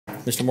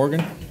Mr.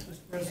 Morgan?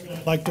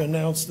 I'd like to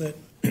announce that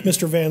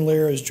Mr. Van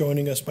Leer is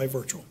joining us by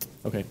virtual.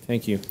 Okay,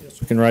 thank you.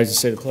 You can rise and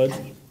say the pledge.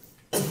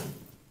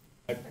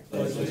 I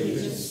pledge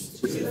allegiance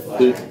to the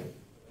flag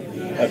of the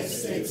United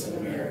States of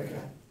America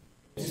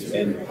and to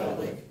the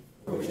republic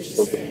for which it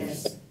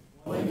stands,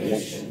 one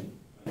nation,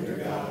 under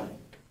God,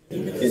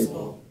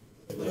 indivisible,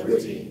 with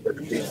liberty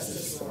and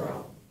justice for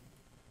all.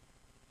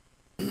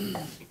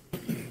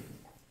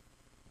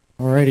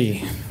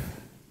 Alrighty.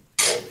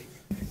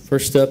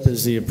 First up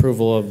is the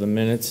approval of the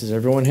minutes. Has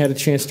everyone had a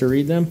chance to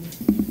read them?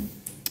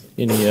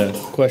 Any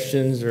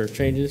questions or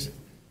changes?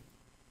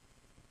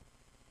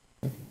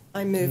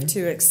 I move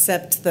to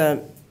accept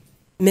the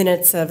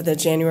minutes of the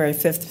January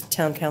 5th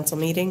Town Council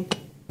meeting.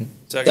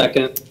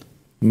 Second.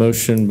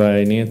 Motion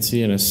by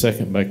Nancy and a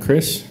second by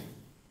Chris.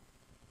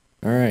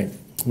 All right.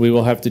 We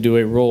will have to do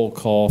a roll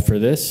call for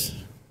this.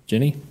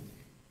 Jenny?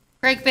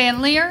 Greg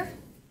Van Leer.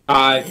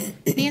 Aye.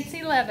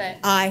 Nancy Levitt.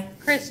 Aye.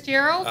 Chris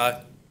Gerald.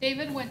 Aye.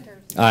 David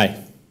Winters. Aye.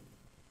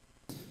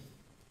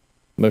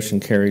 Motion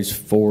carries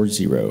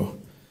 4-0.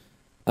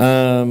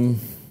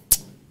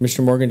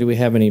 Mr. Morgan, do we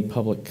have any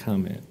public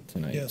comment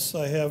tonight? Yes,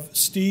 I have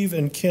Steve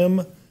and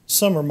Kim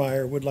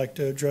Summermeyer would like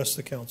to address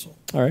the council.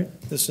 All right.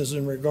 This is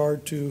in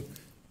regard to,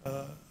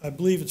 I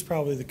believe it's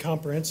probably the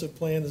comprehensive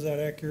plan. Is that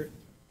accurate?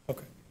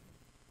 Okay.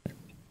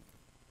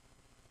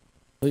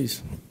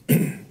 Please.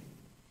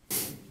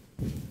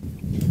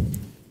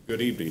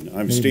 Good evening.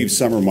 I'm Steve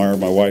Summermeyer.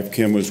 My wife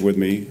Kim was with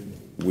me.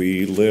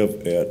 We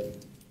live at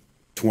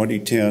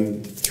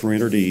 2010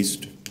 300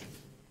 East,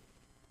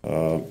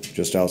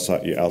 just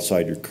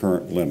outside your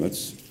current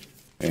limits.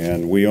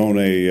 And we own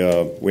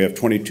we have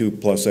 22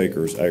 plus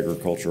acres,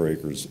 agriculture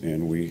acres,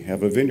 and we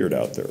have a vineyard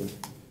out there.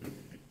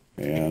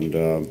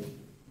 And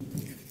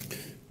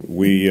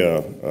we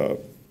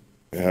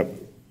have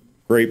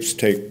grapes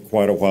take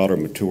quite a while to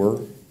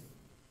mature,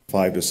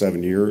 5 to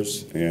 7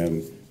 years,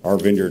 and our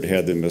vineyard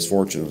had the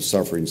misfortune of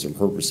suffering some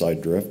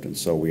herbicide drift, and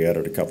so we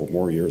added a couple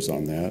more years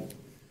on that.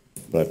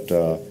 But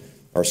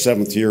our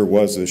 7th year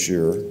was this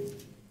year,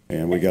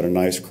 and we got a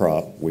nice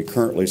crop. We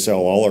currently sell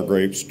all our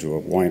grapes to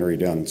a winery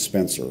down in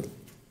Spencer.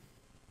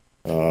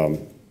 But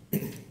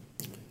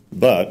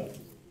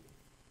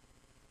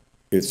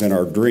it's in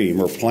our dream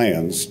or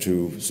plans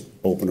to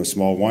open a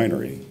small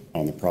winery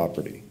on the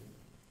property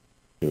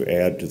to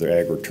add to the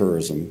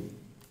agritourism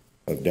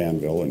of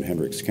Danville and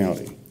Hendricks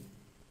County.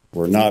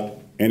 We're not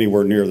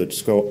anywhere near the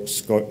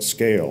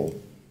scale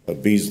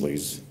of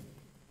Beasley's,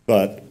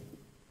 but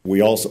we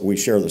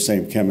share the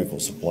same chemical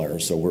supplier,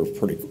 so we're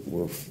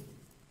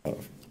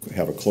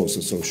have a close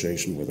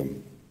association with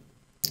them.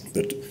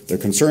 The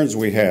concerns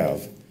we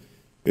have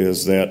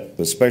is that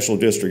the special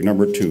district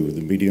number 2,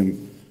 the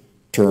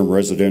medium-term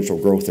residential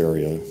growth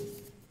area,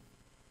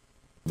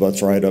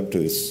 butts right up to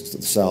the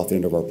south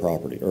end of our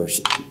property, or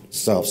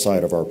south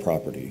side of our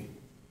property.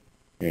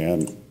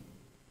 And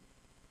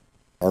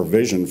our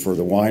vision for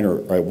the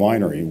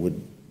winery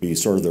would be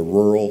sort of the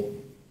rural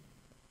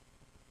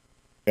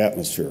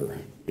atmosphere.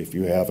 If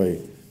you have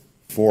a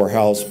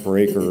 4-house per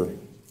acre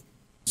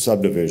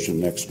subdivision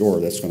next door,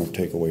 that's going to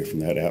take away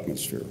from that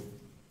atmosphere.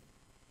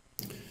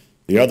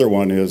 The other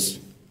one is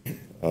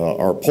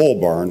our pole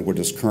barn, which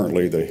is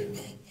currently the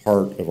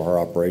heart of our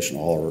operation,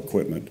 all our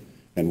equipment,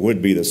 and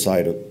would be the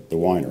site of the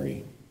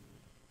winery,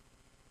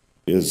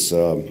 is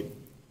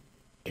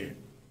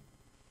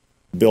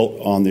built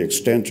on the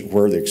extension,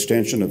 where the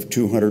extension of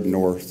 200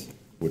 North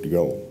would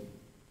go.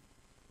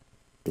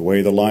 The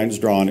way the line's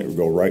drawn, it would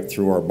go right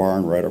through our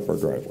barn, right up our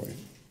driveway.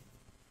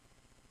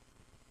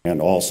 And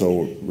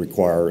also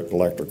require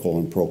electrical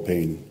and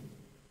propane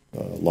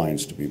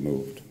lines to be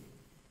moved.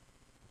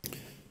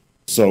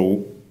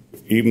 So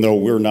even though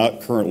we're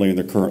not currently in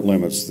the current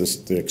limits,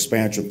 the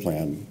expansion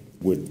plan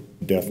would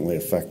definitely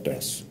affect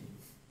us.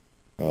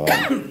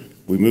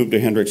 We moved to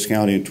Hendricks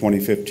County in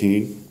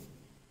 2015.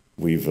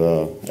 We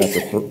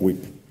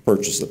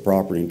purchased the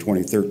property in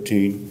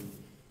 2013.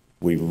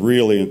 We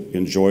really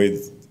enjoyed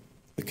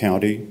the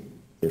county,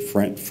 the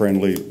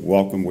friendly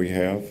welcome we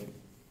have,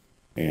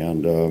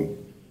 and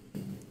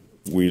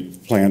we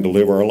plan to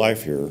live our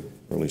life here, or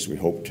at least we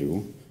hope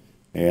to.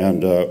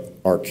 And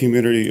our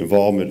community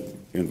involvement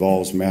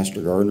involves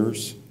Master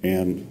Gardeners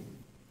and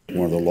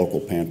one of the local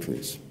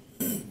pantries.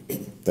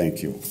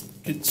 Thank you.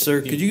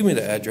 Sir, could you give me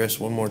the address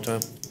one more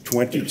time?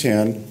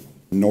 2010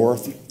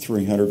 North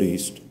 300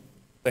 East.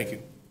 Thank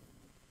you.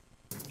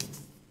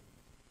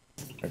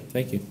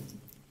 Thank you.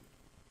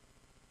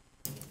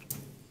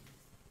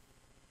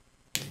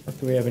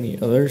 Do we have any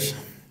others?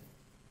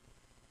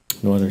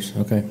 No others.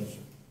 Okay.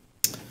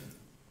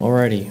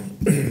 Alrighty.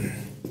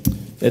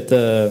 At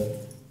the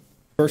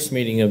first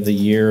meeting of the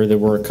year, there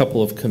were a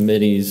couple of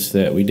committees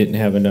that we didn't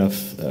have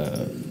enough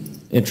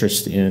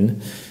interest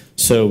in.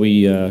 So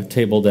we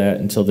tabled that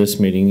until this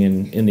meeting.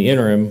 And in the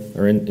interim,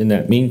 or in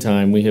that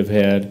meantime, we have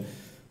had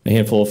a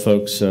handful of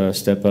folks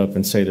step up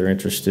and say they're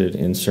interested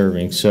in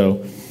serving.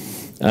 So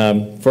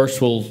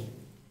first we'll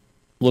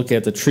look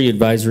at the Tree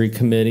Advisory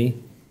Committee.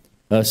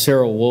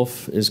 Sarah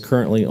Wolf is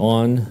currently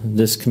on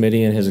this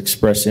committee and has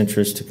expressed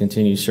interest to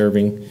continue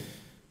serving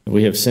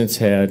We have since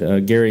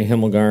had Gary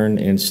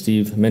Himmelgarn and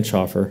Steve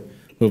Menschhofer,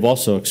 who have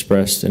also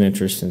expressed an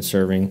interest in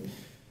serving.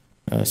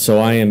 So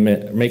I am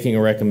making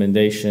a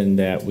recommendation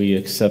that we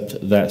accept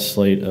that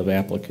slate of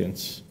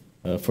applicants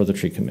for the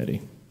tree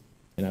committee.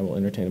 And I will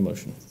entertain a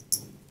motion.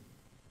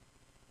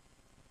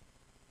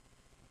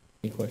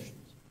 Any questions?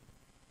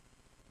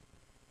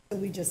 So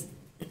we just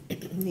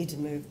need to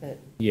move that.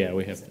 Yeah,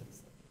 we have to.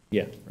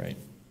 Yeah, right.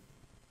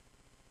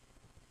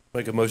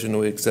 Make a motion that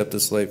we accept the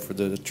slate for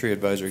the tree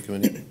advisory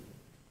committee.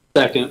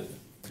 Second. All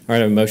right, I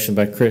have a motion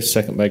by Chris,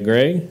 second by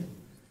Greg.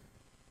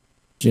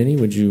 Jenny,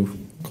 would you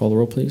call the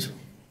roll, please?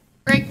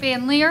 Greg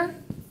Van Leer,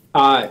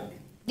 Aye.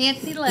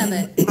 Nancy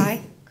Levitt,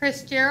 Aye.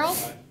 Chris Gerald,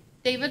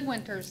 David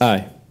Winters.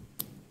 Aye.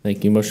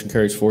 Thank you. Motion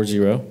carries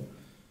 4-0.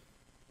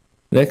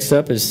 Next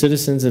up is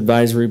Citizens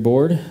Advisory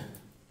Board.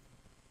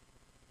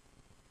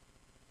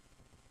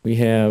 We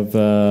have,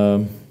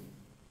 I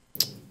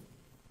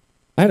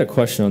had a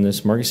question on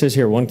this, Mark. It says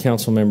here 1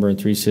 council member and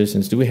 3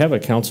 citizens. Do we have a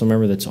council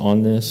member that's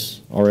on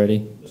this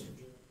already?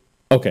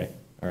 Okay,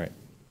 all right.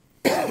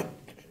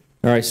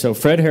 All right, so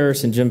Fred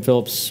Harris and Jim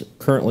Phillips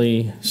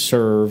currently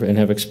serve and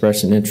have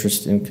expressed an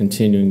interest in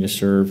continuing to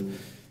serve.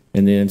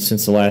 And then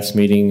since the last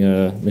meeting,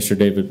 Mr.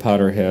 David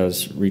Potter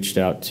has reached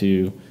out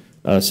to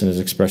us and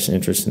has expressed an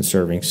interest in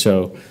serving.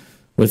 So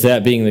with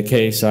that being the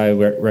case, I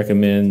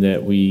recommend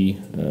that we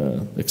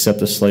accept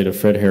the slate of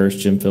Fred Harris,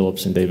 Jim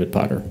Phillips, and David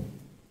Potter.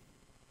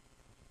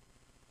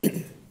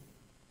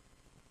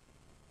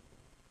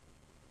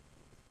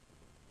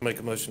 Make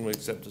a motion we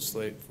accept the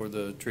slate for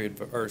the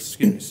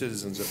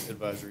Citizens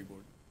Advisory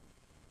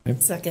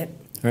Board. Second.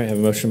 All right, I have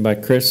a motion by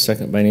Chris,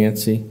 second by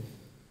Nancy.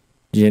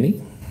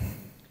 Jenny?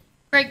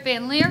 Greg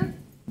Van Leer,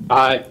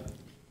 Aye.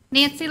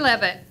 Nancy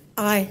Levitt,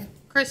 Aye.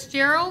 Chris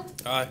Gerald,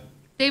 Aye.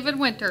 David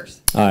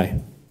Winters.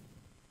 Aye.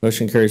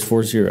 Motion carries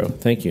 4-0.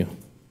 Thank you.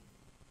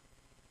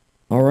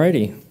 All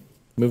righty.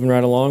 Moving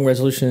right along,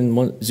 Resolution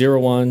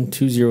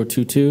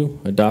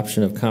 01-2022,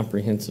 Adoption of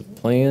Comprehensive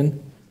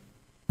Plan.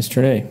 Ms.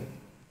 Trene.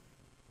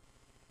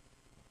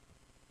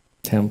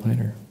 Town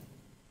Planner.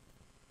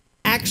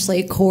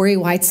 Actually, Corey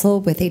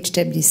Weitzel with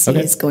HWC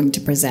Okay. is going to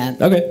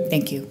present. Okay.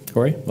 Thank you.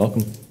 Corey,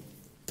 welcome.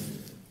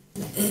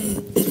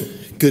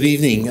 Good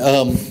evening.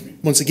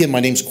 Once again,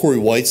 my name's Corey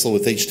Weitzel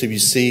with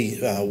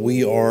HWC.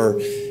 We are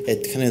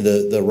at kind of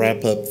the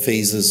wrap-up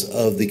phases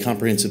of the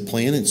comprehensive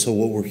plan, and so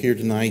what we're here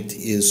tonight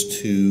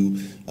is to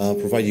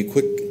provide you a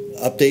quick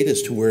update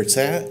as to where it's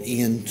at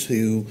and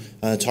to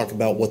talk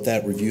about what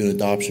that review and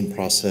adoption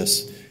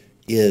process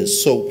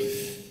is. So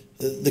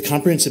the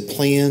comprehensive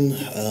plan,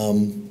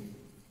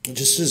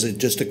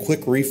 just a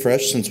quick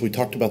refresh since we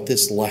talked about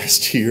this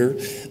last year.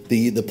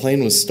 The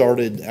plan was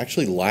started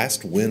actually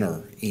last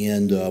winter,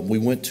 and we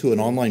went to an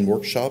online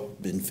workshop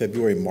in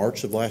February,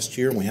 March of last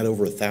year, and we had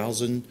over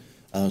 1,000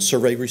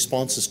 survey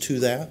responses to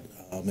that.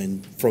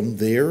 And from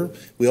there,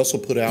 we also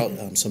put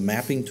out some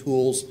mapping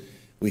tools.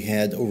 We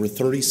had over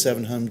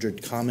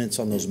 3,700 comments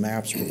on those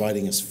maps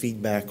providing us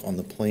feedback on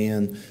the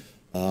plan.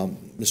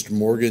 Mr.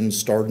 Morgan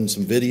started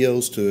some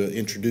videos to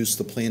introduce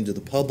the plan to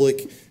the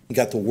public and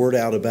got the word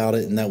out about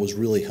it, and that was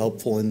really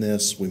helpful in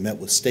this. We met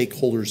with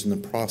stakeholders in the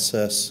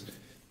process.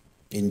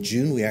 In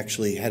June, we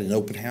actually had an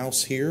open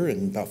house here,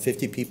 and about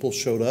 50 people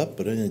showed up,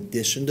 but in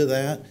addition to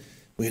that,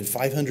 we had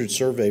 500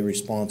 survey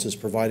responses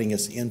providing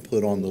us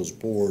input on those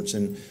boards,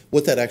 and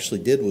what that actually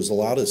did was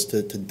allowed us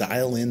to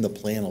dial in the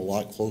plan a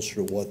lot closer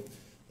to what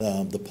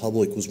the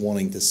public was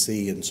wanting to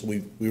see, and so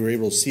we were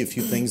able to see a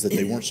few things that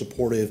they weren't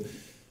supportive.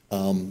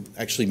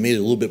 Actually made it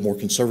a little bit more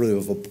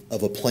conservative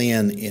of a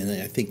plan,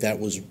 and I think that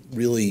was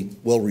really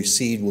well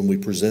received when we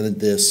presented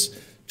this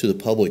to the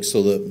public.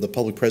 So the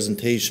public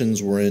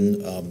presentations were in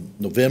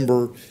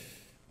November.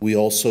 We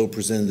also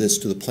presented this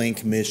to the Plan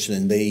Commission,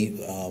 and they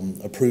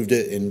approved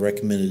it and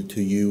recommended it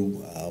to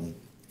you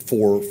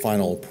for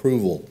final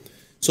approval.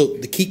 So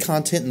the key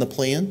content in the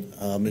plan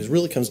it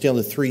really comes down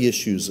to 3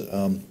 issues.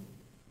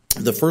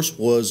 The first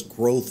was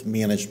growth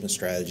management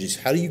strategies.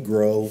 How do you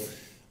grow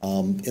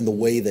in the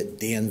way that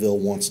Danville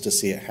wants to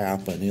see it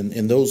happen?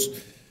 And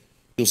those,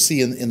 you'll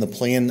see in the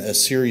plan a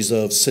series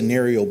of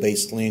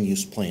scenario-based land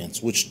use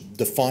plans, which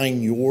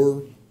define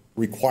your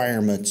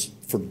requirements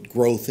for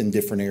growth in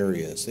different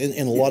areas. And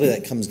a lot of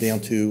that comes down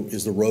to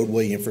is the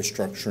roadway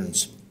infrastructure in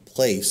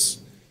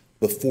place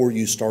before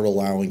you start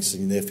allowing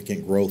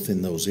significant growth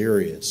in those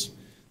areas.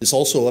 This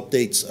also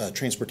updates a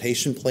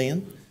transportation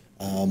plan,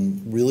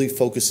 really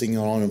focusing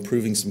on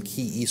improving some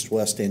key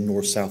east-west and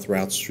north-south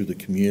routes through the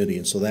community.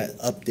 And so that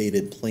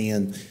updated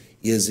plan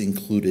is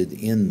included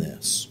in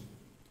this.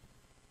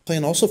 The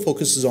plan also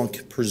focuses on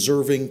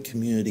preserving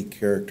community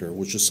character,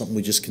 which is something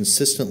we just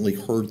consistently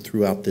heard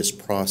throughout this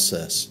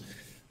process.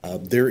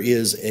 There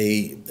is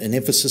an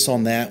emphasis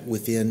on that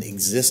within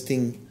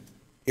existing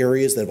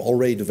areas that have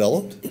already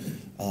developed,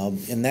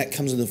 and that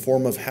comes in the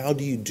form of how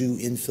do you do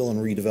infill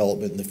and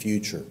redevelopment in the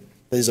future.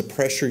 That is a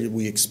pressure that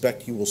we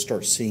expect you will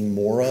start seeing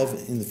more of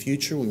in the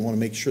future. We want to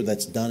make sure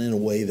that's done in a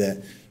way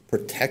that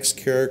protects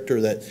character,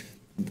 that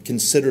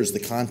considers the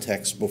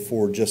context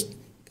before just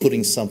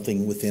putting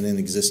something within an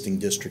existing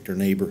district or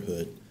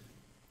neighborhood.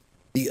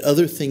 The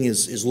other thing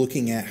is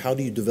looking at how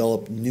do you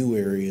develop new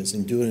areas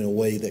and do it in a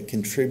way that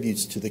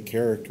contributes to the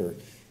character.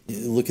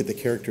 You look at the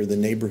character of the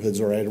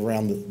neighborhoods right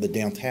around the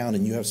downtown,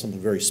 and you have something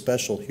very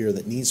special here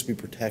that needs to be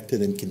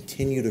protected and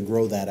continue to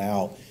grow that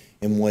out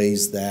in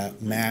ways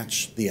that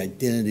match the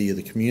identity of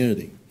the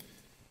community.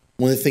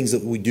 One of the things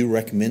that we do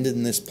recommend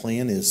in this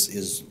plan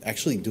is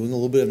actually doing a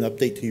little bit of an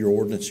update to your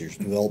ordinance, your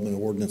development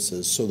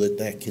ordinances, so that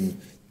that can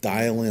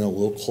dial in a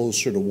little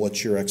closer to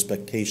what your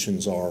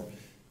expectations are.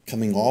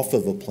 Coming off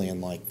of a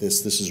plan like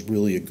this is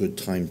really a good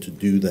time to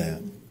do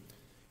that.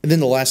 And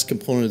then the last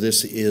component of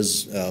this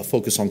is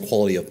focus on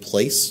quality of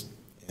place,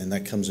 and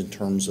that comes in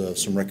terms of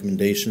some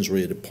recommendations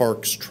related to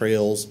parks,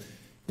 trails,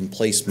 and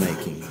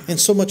placemaking. And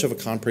so much of a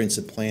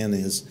comprehensive plan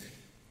is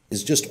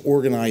just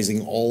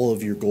organizing all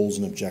of your goals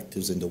and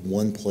objectives into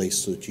one place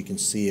so that you can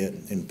see it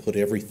and put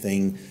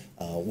everything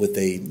with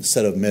a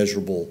set of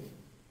measurable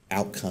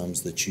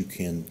outcomes that you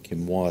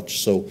can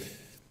watch. So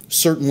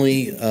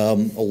certainly a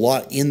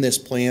lot in this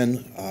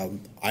plan.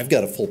 I've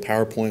got a full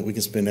PowerPoint. We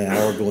can spend an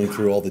hour going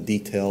through all the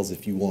details.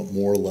 If you want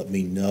more, let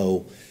me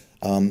know.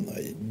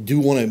 I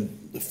do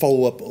want to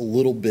follow up a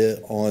little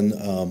bit on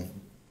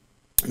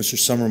Mr.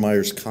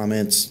 Summermeyer's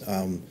comments.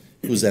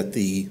 He was at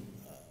the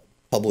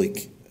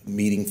public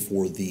meeting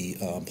for the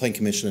Plan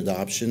Commission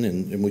adoption,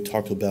 and we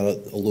talked about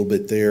it a little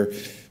bit there.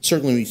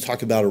 Certainly when you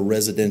talk about a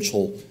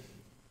residential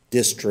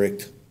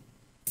district,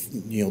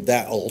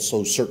 that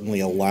also certainly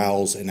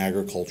allows an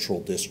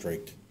agricultural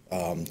district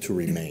to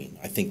remain.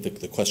 I think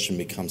the question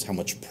becomes how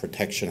much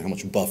protection, how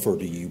much buffer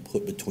do you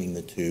put between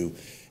the two?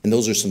 And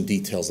those are some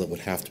details that would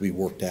have to be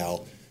worked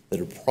out that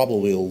are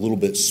probably a little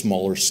bit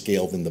smaller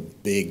scale than the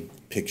big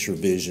picture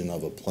vision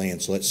of a plan.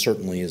 So that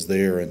certainly is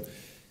there. And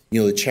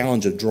the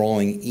challenge of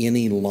drawing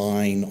any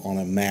line on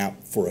a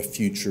map for a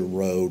future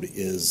road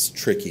is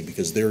tricky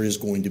because there is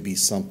going to be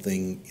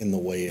something in the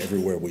way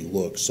everywhere we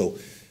look. So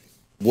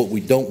what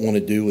we don't want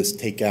to do is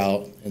take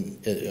out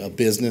a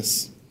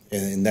business,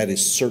 and that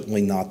is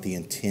certainly not the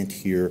intent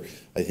here.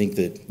 I think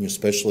that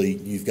especially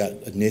you've got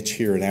a niche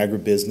here in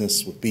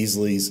agribusiness with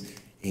Beasley's,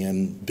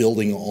 and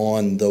building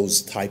on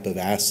those type of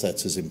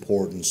assets is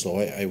important. So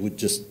I would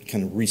just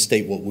kind of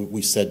restate what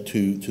we said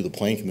to the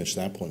Plan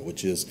Commission at that point,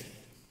 which is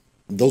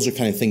those are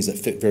kind of things that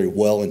fit very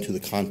well into the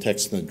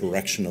context and the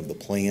direction of the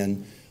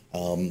plan.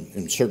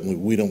 And certainly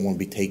we don't want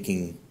to be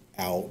taking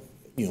out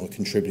a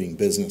contributing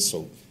business.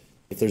 So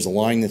if there's a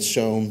line that's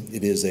shown,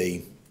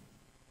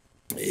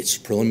 it's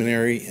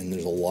preliminary, and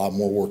there's a lot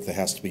more work that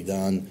has to be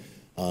done.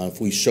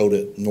 If we showed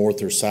it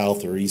north or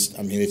south or east,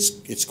 I mean,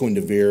 it's going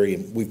to vary,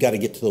 and we've got to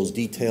get to those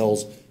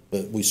details,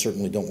 but we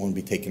certainly don't want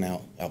to be taking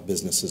out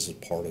businesses as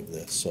part of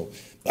this. So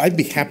I'd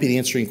be happy to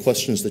answer any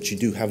questions that you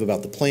do have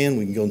about the plan.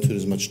 We can go into it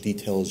as much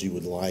detail as you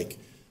would like,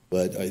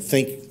 but I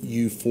thank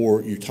you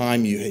for your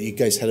time. You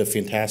guys had a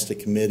fantastic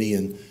committee,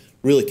 and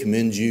really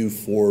commend you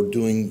for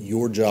doing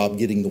your job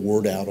getting the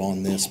word out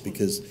on this,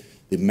 because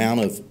the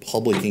amount of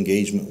public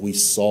engagement we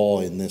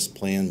saw in this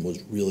plan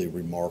was really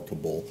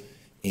remarkable.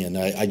 And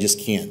I just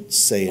can't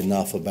say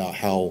enough about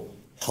how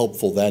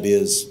helpful that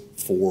is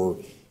for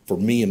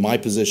me in my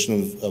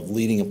position of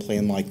leading a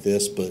plan like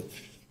this. But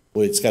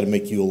it's got to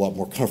make you a lot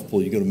more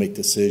comfortable. You're going to make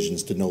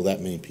decisions to know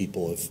that many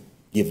people have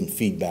given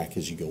feedback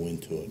as you go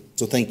into it.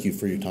 So thank you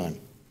for your time.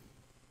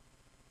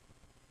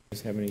 Do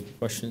you have any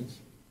questions?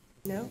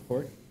 No.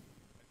 Court?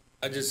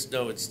 I just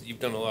know you've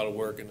done a lot of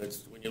work, and when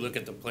you look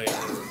at the plan,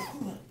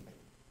 there's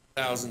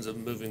thousands of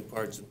moving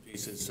parts and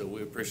pieces. So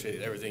we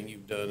appreciate everything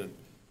you've done, and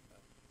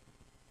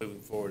moving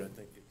forward, I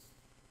think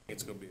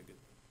it's going to be a good thing.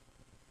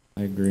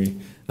 I agree.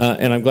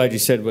 And I'm glad you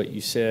said what you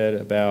said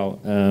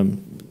about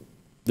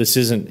this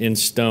isn't in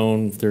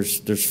stone.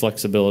 There's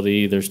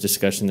flexibility. There's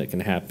discussion that can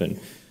happen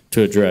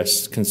to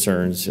address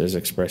concerns as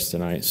expressed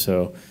tonight.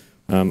 So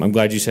I'm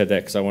glad you said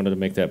that, because I wanted to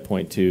make that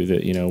point too,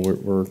 that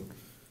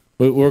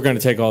we're going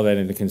to take all that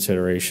into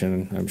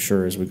consideration, I'm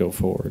sure, as we go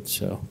forward.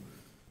 So,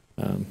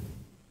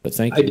 but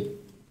thank you.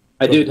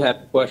 I did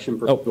have a question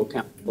for legal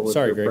counsel.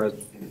 Sorry, Greg.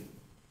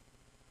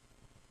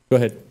 Go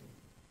ahead.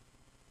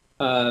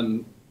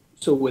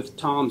 So with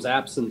Tom's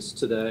absence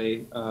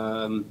today,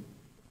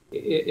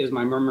 is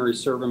my memory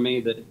serving me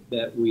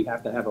that we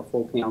have to have a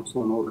full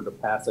council in order to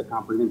pass a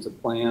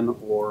comprehensive plan,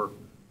 or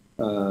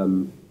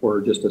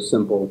just a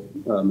simple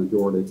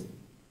majority?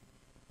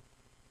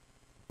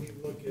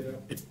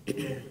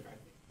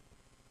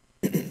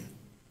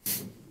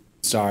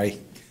 Sorry.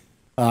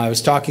 I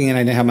was talking and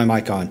I didn't have my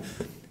mic on.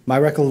 My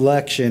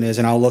recollection is,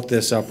 and I'll look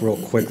this up real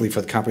quickly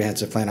for the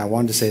comprehensive plan, I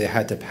wanted to say they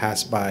had to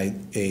pass by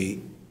a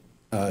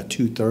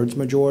 2/3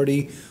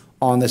 majority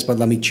on this, but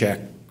let me check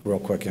real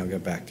quick and I'll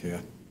get back to you.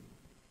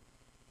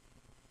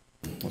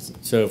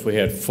 So if we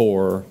had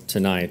 4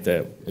 tonight,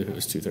 that it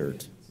was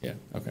 2/3. Yeah,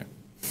 okay.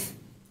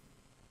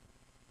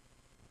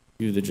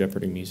 Cue the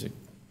Jeopardy music.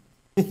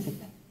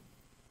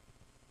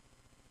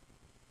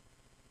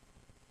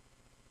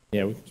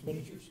 Yeah.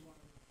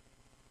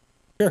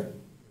 Sure.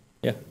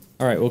 Yeah.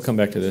 All right, we'll come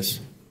back to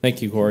this.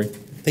 Thank you, Corey.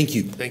 Thank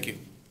you. Thank you.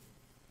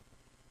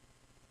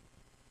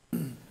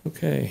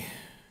 Okay.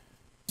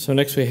 So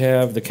next we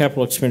have the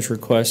capital expenditure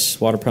requests,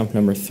 water pump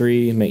number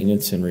 3,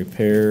 maintenance and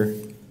repair.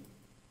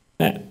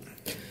 Matt?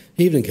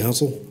 Evening,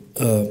 Council.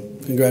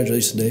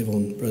 Congratulations, Dave,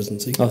 on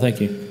presidency. Oh, thank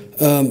you.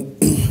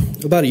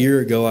 About a year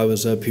ago, I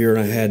was up here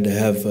and I had to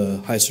have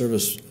high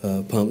service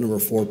pump number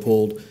 4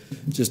 pulled.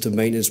 Just a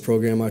maintenance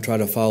program I try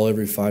to follow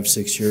every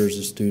 5-6 years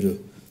is due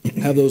to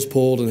have those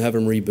pulled and have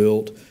them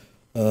rebuilt.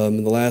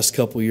 In the last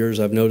couple of years,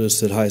 I've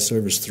noticed that high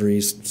service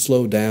 3's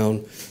slowed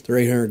down. They're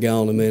 800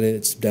 gallon a minute.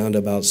 It's down to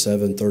about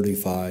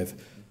 735.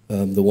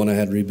 The one I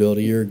had rebuilt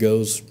a year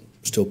ago is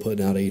still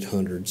putting out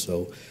 800.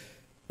 So,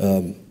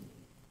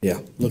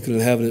 yeah, looking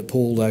at having it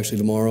pulled actually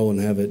tomorrow and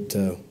have it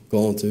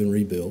gone through and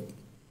rebuilt.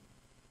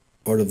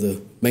 Part of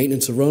the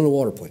maintenance of running a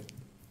water plant.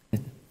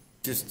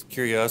 Just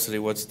curiosity,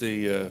 what's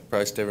the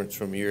price difference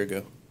from a year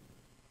ago?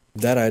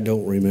 That I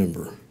don't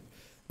remember.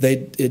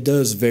 It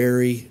does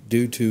vary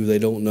due to they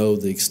don't know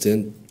the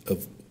extent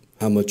of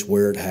how much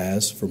wear it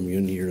has from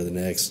one year to the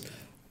next.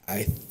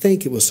 I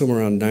think it was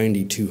somewhere around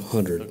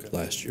 9,200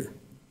 last year.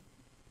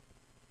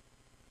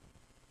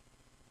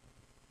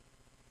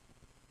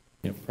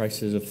 Yeah,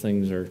 prices of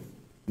things are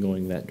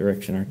going that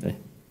direction, aren't they?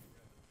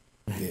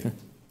 Yeah.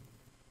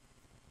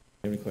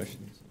 Any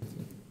questions?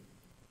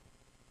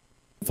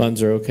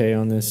 Funds are okay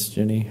on this,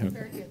 Jenny? Okay.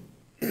 Very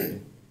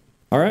good.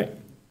 All right.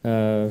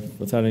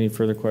 Without any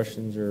further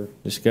questions or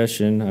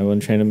discussion, I will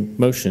entertain a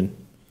motion.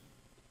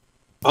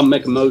 I'll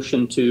make a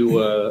motion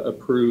to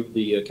approve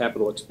the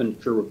capital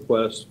expenditure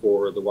request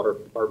for the water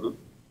department.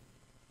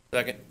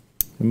 Second.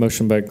 A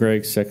motion by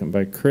Greg, second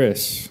by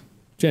Chris.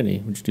 Jenny,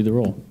 would you do the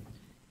roll?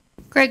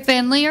 Greg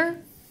Van Leer,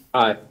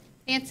 Aye.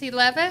 Nancy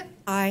Levitt,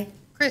 Aye.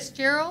 Chris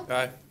Gerald,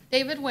 Aye.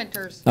 David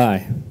Winters.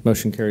 Aye.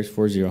 Motion carries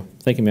 4-0.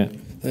 Thank you, Matt.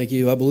 Thank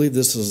you. I believe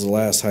this is the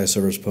last high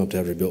service pump to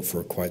have rebuilt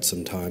for quite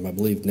some time. I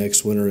believe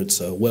next winter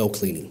it's well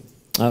cleaning.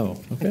 Oh,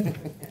 okay.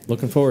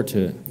 Looking forward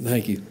to it.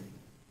 Thank you.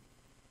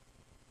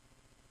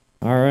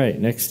 All right.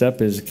 Next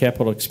up is a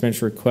capital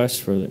expense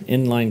request for the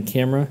inline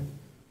camera.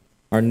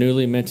 Our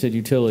newly minted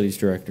utilities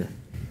director.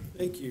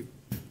 Thank you.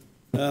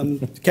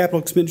 The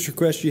capital expenditure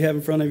request you have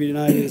in front of you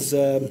tonight is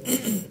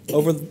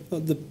over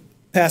the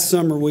past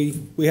summer, we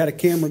had a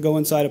camera go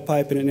inside a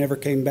pipe and it never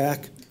came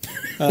back.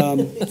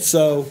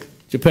 So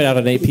did you put out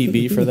an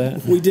APB for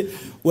that? we did.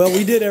 Well,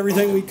 we did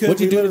everything we could. What'd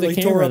you We do with the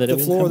literally tore camera up that it the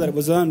wouldn't floor come that back? it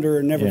was under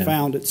and never Yeah.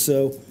 found it.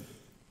 So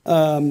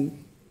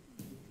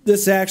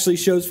this actually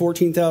shows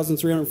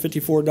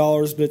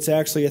 $14,354, but it's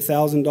actually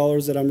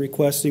 $1,000 that I'm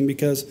requesting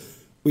because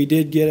we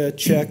did get a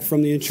check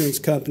from the insurance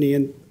company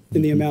in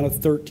the amount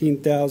of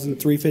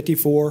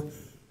 $13,354.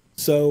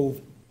 So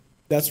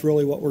that's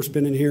really what we're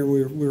spending here.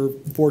 We're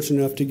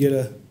fortunate enough to get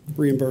a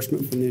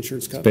reimbursement from the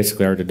insurance company.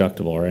 Basically our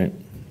deductible, right?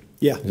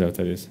 Yeah. Is that what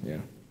that is? Yeah.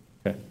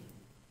 Okay.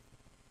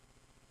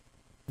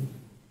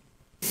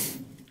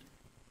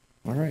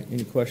 All right.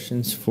 Any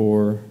questions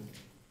for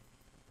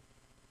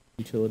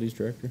utilities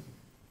director?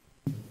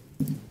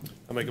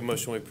 I'll make a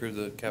motion we approve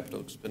the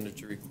capital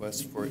expenditure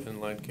request for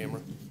inline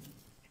camera.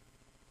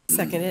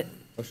 Second it.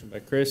 Motion by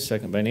Chris,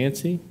 second by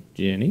Nancy.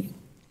 Jenny?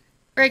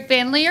 Greg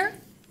Van Leer,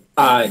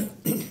 Aye.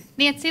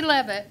 Nancy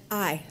Levitt,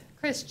 Aye.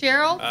 Chris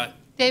Gerald, Aye.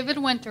 David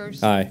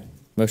Winters. Aye.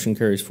 Motion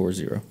carries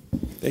 4-0.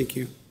 Thank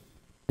you.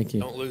 Thank you.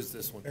 Don't lose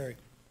this one. Very.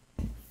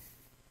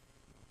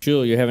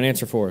 Jewel, you have an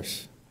answer for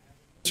us.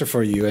 Answer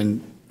for you,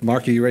 and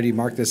Mark, are you ready to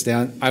mark this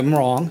down? I'm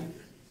wrong.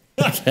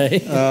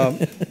 Okay.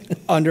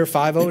 Under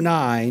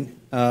 509,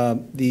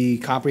 the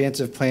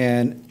comprehensive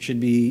plan should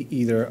be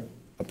either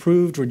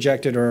approved,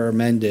 rejected, or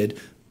amended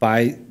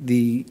by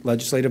the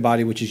legislative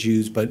body which is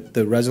used, but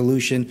the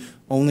resolution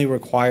only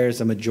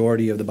requires a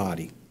majority of the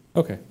body.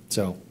 Okay.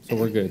 So So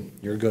we're good.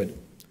 you're good.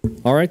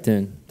 All right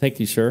then. Thank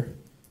you, sir.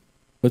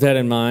 With that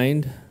in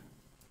mind,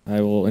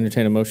 I will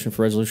entertain a motion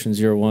for Resolution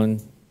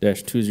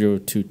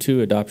 01-2022,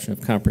 adoption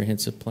of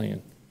comprehensive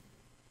plan.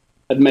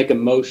 I'd make a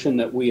motion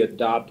that we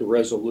adopt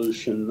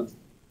resolution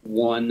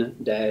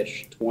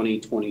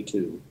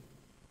 1-2022.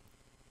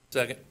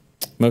 Second.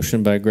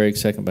 Motion by Greg,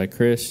 second by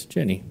Chris.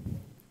 Jenny?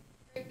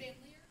 Greg Van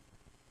Leer,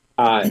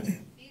 Aye. Nancy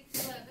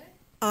Levitt,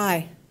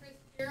 Aye. Chris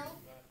Gerald,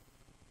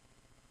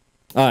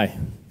 Aye.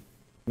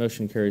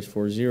 Motion carries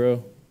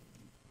 4-0.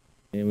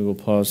 And we will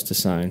pause to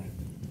sign.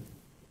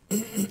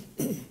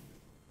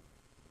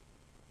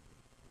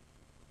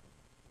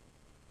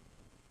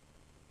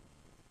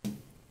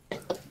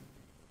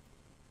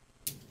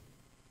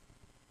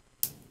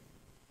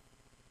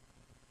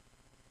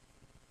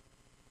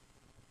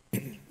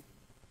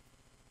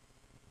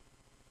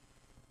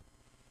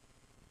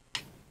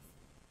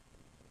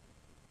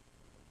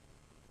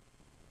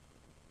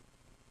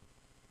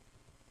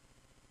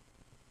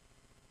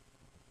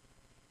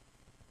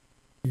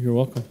 You're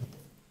welcome.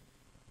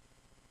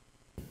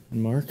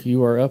 And Mark,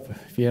 you are up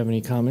if you have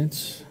any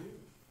comments.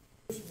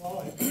 First of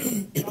all, I talked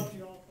to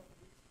you all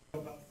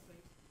about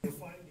things we're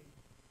finding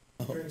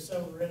during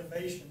some of the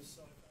renovations,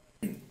 so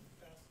I thought I'd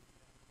pass it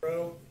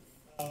row.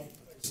 Like I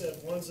said,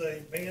 one's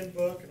a band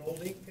book, an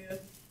old ink pen,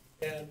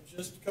 and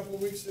just a couple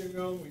of weeks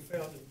ago, we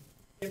found an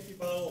empty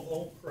bottle of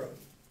Old Crow,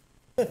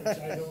 which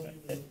I don't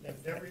even,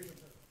 I've never even heard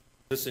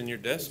This in your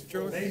desk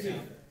drawer? Maybe.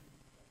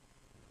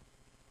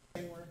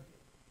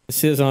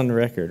 This is on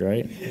record,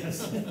 right?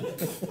 Yes.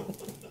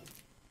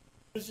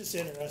 It's just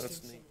interesting.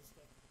 That's neat.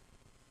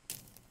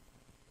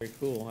 Very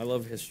cool. I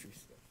love history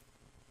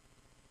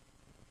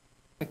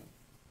stuff.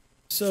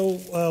 So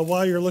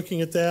while you're looking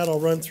at that, I'll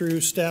run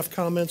through staff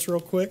comments real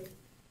quick.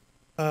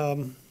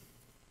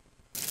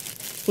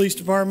 Police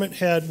department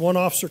had one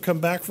officer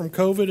come back from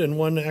COVID and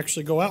one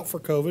actually go out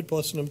for COVID,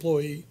 plus an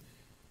employee.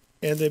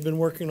 And they've been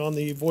working on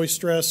the voice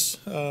stress,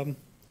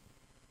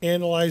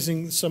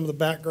 analyzing some of the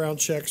background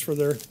checks for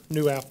their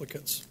new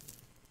applicants.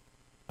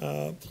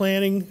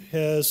 Planning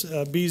has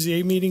a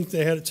BZA meeting.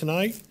 They had it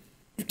tonight.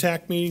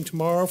 TAC meeting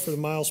tomorrow for the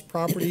Miles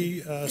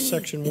Property,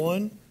 Section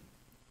 1.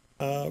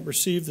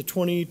 Received the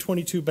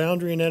 2022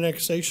 Boundary and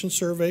Annexation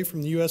Survey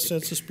from the U.S.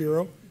 Census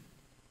Bureau.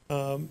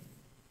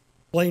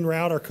 Blaine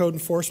Rout, our code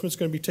enforcement, is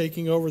going to be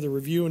taking over the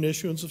review and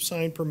issuance of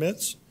signed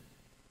permits,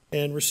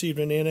 and received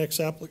an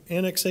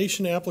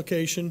annexation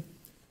application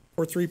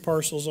for 3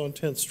 parcels on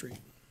 10th Street.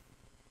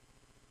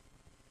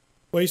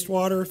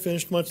 Wastewater,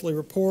 finished monthly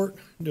report,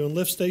 doing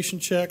lift station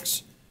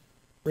checks,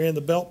 ran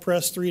the belt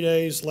press 3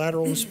 days,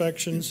 lateral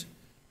inspections,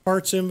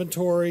 parts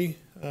inventory,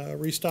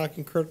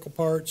 restocking critical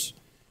parts,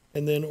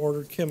 and then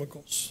ordered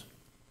chemicals.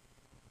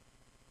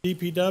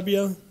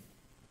 DPW,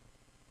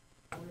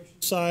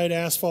 side,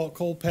 asphalt,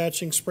 cold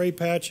patching, spray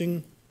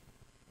patching.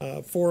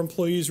 4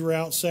 employees were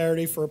out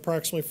Saturday for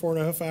approximately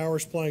 4.5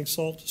 hours applying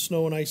salt to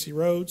snow and icy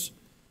roads.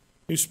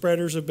 New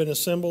spreaders have been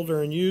assembled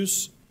or in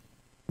use.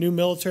 New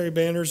military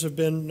banners have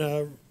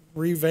been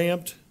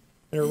revamped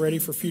and are ready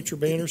for future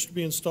banners to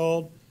be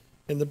installed.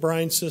 And the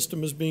brine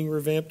system is being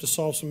revamped to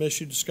solve some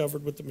issue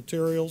discovered with the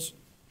materials.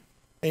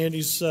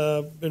 Andy's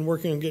been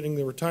working on getting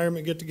the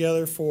retirement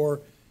get-together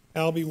for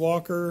Albie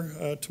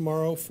Walker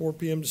tomorrow, 4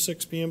 p.m. to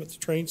 6 p.m. at the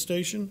train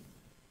station.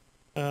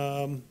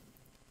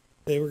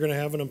 They were going to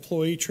have an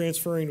employee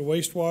transferring to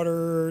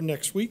wastewater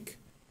next week,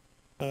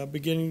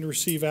 beginning to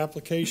receive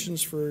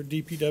applications for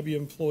DPW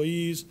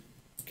employees,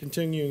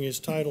 continuing his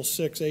Title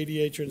VI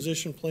ADA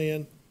transition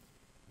plan,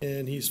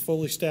 and he's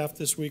fully staffed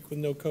this week with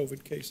no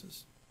COVID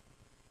cases.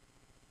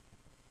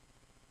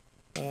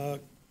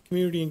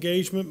 Community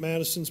engagement,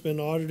 Madison's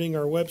been auditing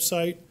our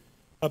website,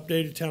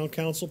 updated town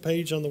council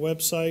page on the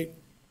website.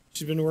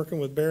 She's been working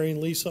with Barry and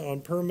Lisa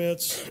on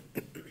permits,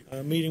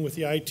 meeting with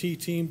the IT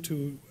team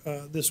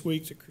this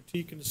week to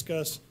critique and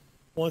discuss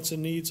wants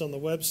and needs on the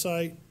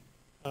website.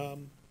 As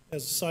a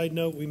side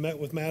note, we met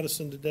with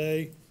Madison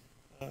today.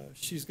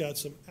 She's got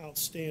some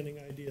outstanding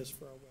ideas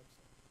for our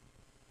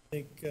website. I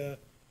think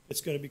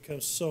it's going to become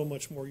so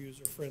much more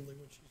user-friendly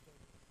when she's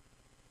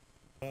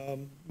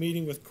done.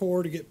 Meeting with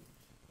Core to get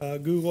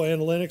Google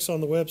Analytics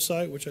on the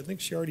website, which I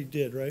think she already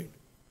did, right?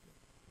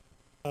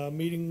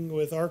 Meeting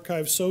with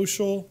Archive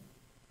Social,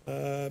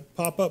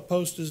 pop-up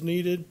post is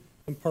needed,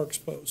 and Parks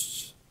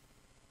posts.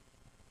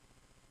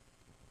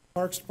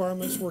 Parks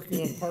Department's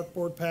working on park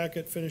board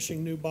packet,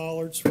 finishing new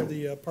bollards for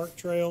the park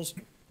trails.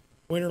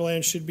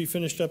 Winterland should be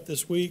finished up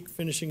this week,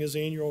 finishing his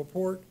annual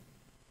report,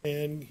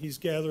 and he's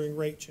gathering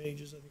rate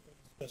changes. I think I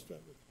discussed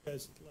that with you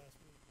guys at the last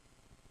meeting,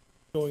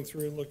 going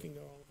through and looking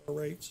at all of our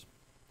rates.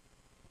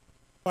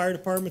 Fire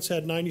Department's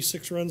had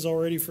 96 runs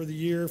already for the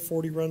year,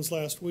 40 runs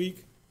last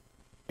week.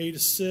 8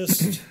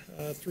 assists,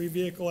 3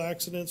 vehicle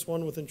accidents,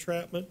 1 with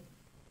entrapment,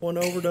 1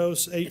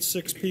 overdose, 8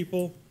 sick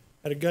people,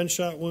 had a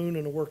gunshot wound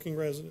and a working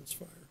residence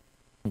fire.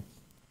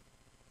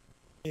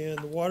 And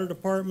the Water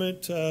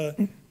Department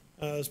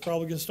is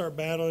probably going to start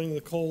battling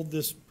the cold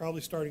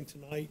probably starting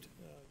tonight,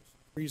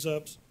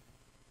 freeze-ups.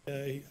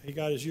 He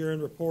got his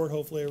year-end report.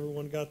 Hopefully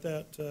everyone got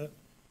that with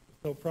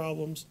no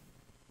problems.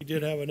 He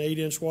did have an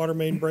 8-inch water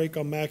main break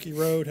on Mackey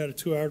Road, had a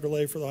 2-hour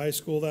delay for the high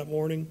school that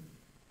morning.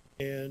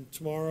 And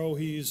tomorrow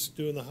he's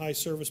doing the high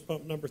service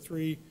pump number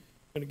 3,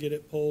 going to get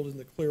it pulled and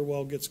the clear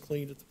well gets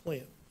cleaned at the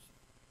plant.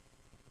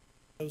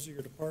 Those are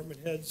your department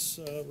heads'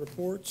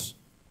 reports.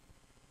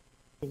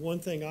 The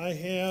one thing I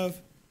have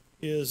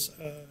is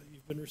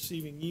you've been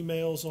receiving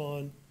emails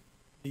on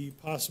the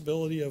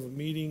possibility of a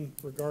meeting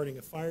regarding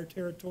a fire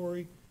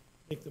territory.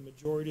 I think the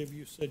majority of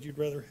you said you'd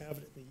rather have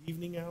it in the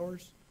evening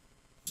hours.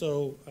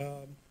 So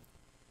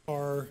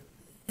our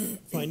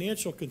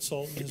financial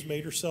consultant has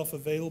made herself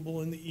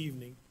available in the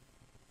evening.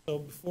 So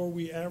before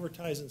we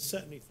advertise and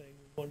set anything,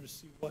 we wanted to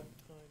see what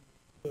time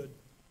we could.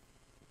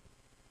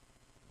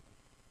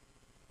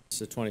 It's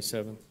the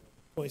 27th.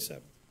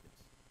 27th.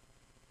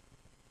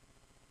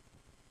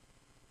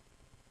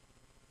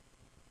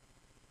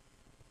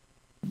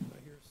 I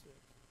hear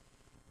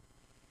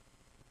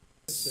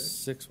 6.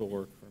 6 will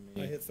work for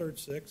me. I hit third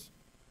 6.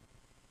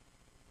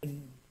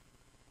 And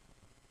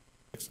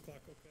 6 o'clock,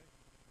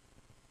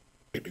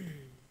 okay?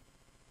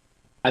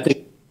 I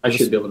think I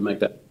should be able to make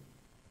that.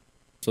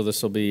 So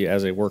this will be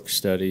as a work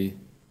study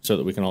so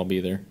that we can all be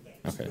there?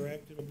 That's okay.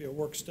 Correct. It'll be a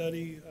work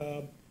study.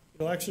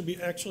 It'll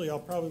actually I'll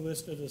probably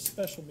list it as a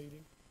special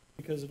meeting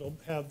because it'll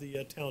have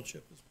the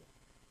township as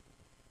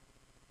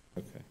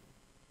well. Okay.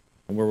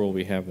 And where will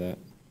we have that?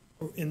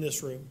 In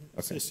this room.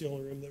 Okay. It's the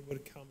only room that would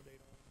accommodate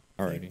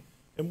all. Alrighty.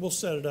 And we'll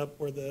set it up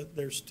where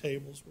there's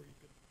tables where you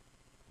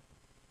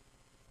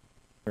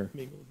Sure. can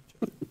mingle with each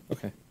other.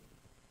 Okay.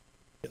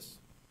 Yes.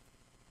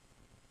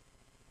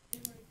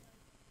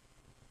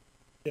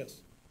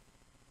 Yes.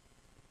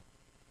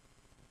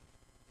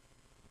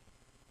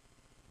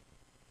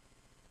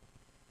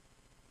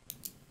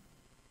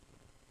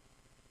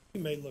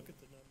 We may look at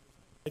the numbers.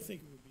 I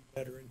think it would be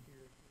better in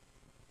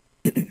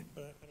here.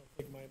 But I don't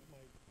think my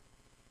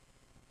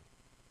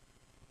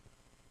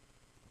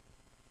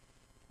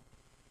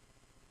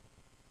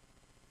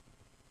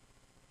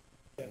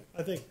yeah,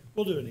 I think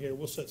we'll do it here.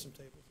 We'll set some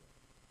tables.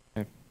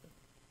 Okay.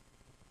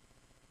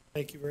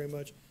 Thank you very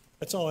much.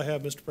 That's all I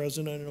have, Mr.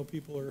 President. I know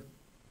people are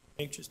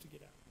anxious to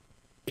get out.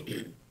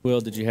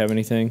 Will, did you have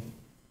anything?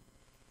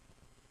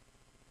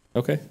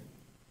 Okay.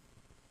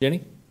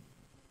 Jenny?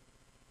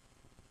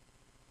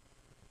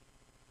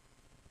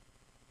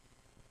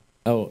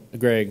 Oh,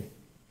 Greg,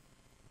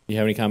 you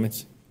have any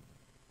comments?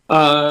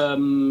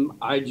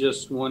 I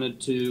just wanted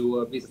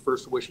to be the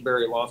first to wish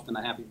Barry Lofton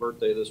a happy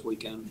birthday this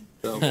weekend.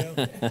 So.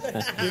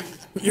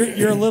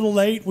 You're a little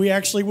late. We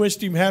actually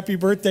wished him happy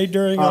birthday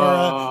during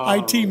our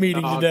IT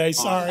meeting today.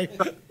 Sorry.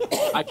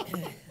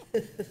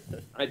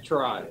 I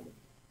tried.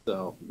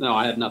 So, no,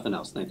 I have nothing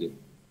else. Thank you.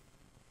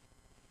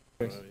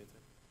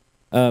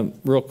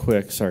 Real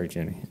quick, sorry,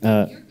 Jenny.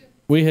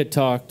 We had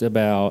talked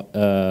about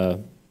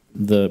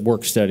the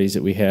work studies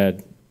that we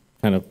had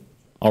kind of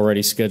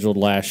already scheduled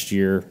last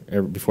year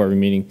before every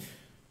meeting.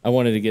 I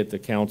wanted to get the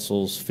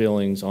council's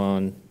feelings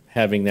on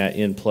having that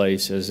in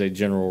place as a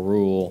general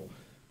rule,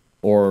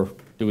 or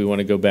do we want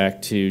to go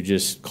back to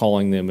just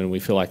calling them and we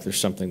feel like there's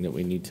something that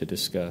we need to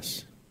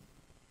discuss?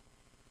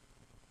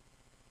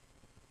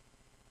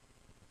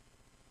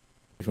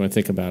 If you want to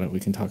think about it, we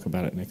can talk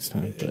about it next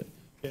time. But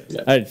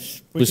I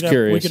was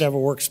curious. We could have a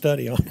work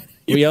study on it.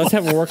 We always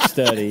have a work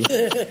study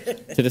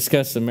to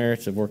discuss the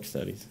merits of work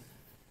studies.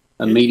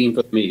 A meeting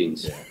for the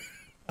meetings.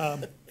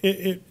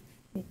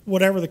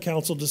 Whatever the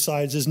council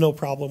decides is no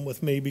problem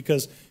with me,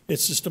 because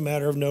it's just a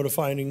matter of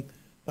notifying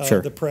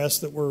Sure. the press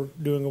that we're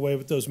doing away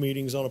with those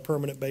meetings on a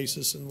permanent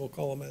basis, and we'll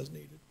call them as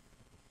needed.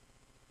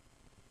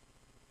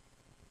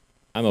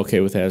 I'm okay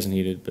with as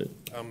needed, but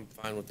I'm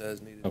fine with that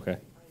as needed. okay.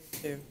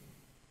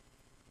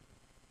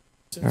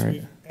 Since All right.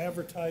 we've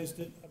advertised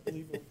it, I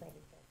believe we'll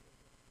probably.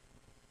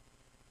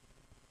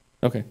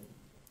 Okay.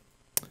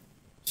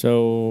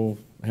 So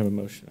I have a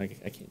motion. I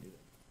can't do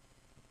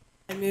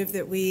that. I move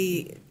that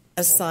we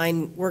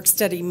assign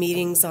work-study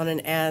meetings on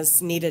an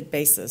as-needed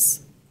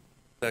basis.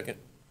 Second.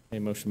 A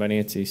motion by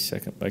Nancy,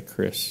 second by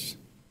Chris.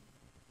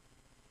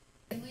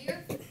 Ben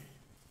Lear,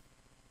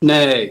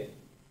 Nay.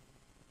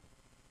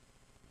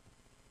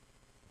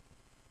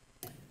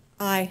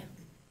 Aye.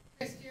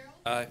 Chris Gerald,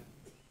 Aye.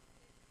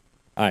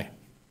 Aye.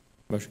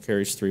 Motion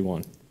carries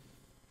 3-1.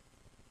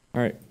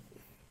 All right.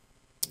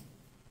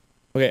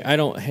 Okay, I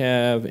don't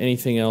have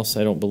anything else,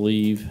 I don't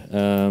believe,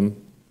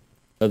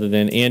 other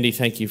than, Andy,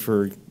 thank you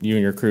for you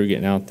and your crew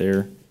getting out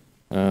there.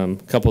 A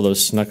couple of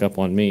those snuck up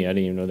on me. I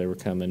didn't even know they were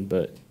coming,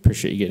 but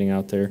appreciate you getting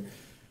out there.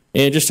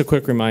 And just a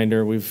quick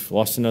reminder, we've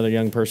lost another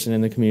young person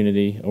in the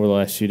community over the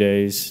last few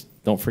days.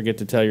 Don't forget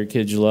to tell your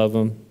kids you love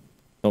them.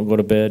 Don't go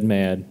to bed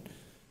mad.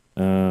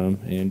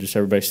 And just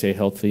everybody stay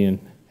healthy and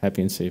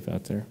happy and safe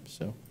out there.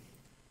 So,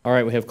 all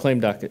right, we have claim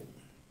docket.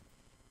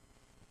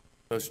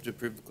 Motion to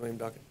approve the claim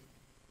docket.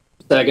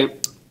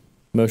 Second.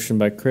 Motion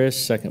by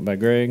Chris, second by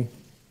Greg.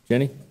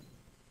 Jenny?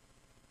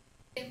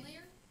 Ben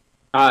Lear,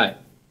 Aye.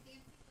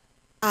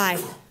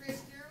 Aye.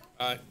 Chris Gerald,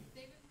 Aye.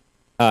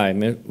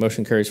 David Aye.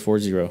 Motion carries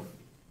 4-0.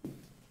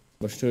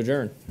 Motion to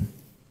adjourn.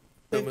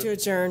 Move to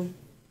adjourn.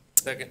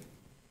 Second.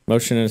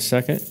 Motion and a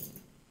second.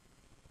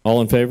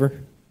 All in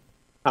favor?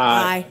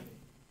 Aye.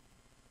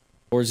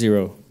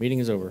 4-0. Meeting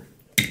is over.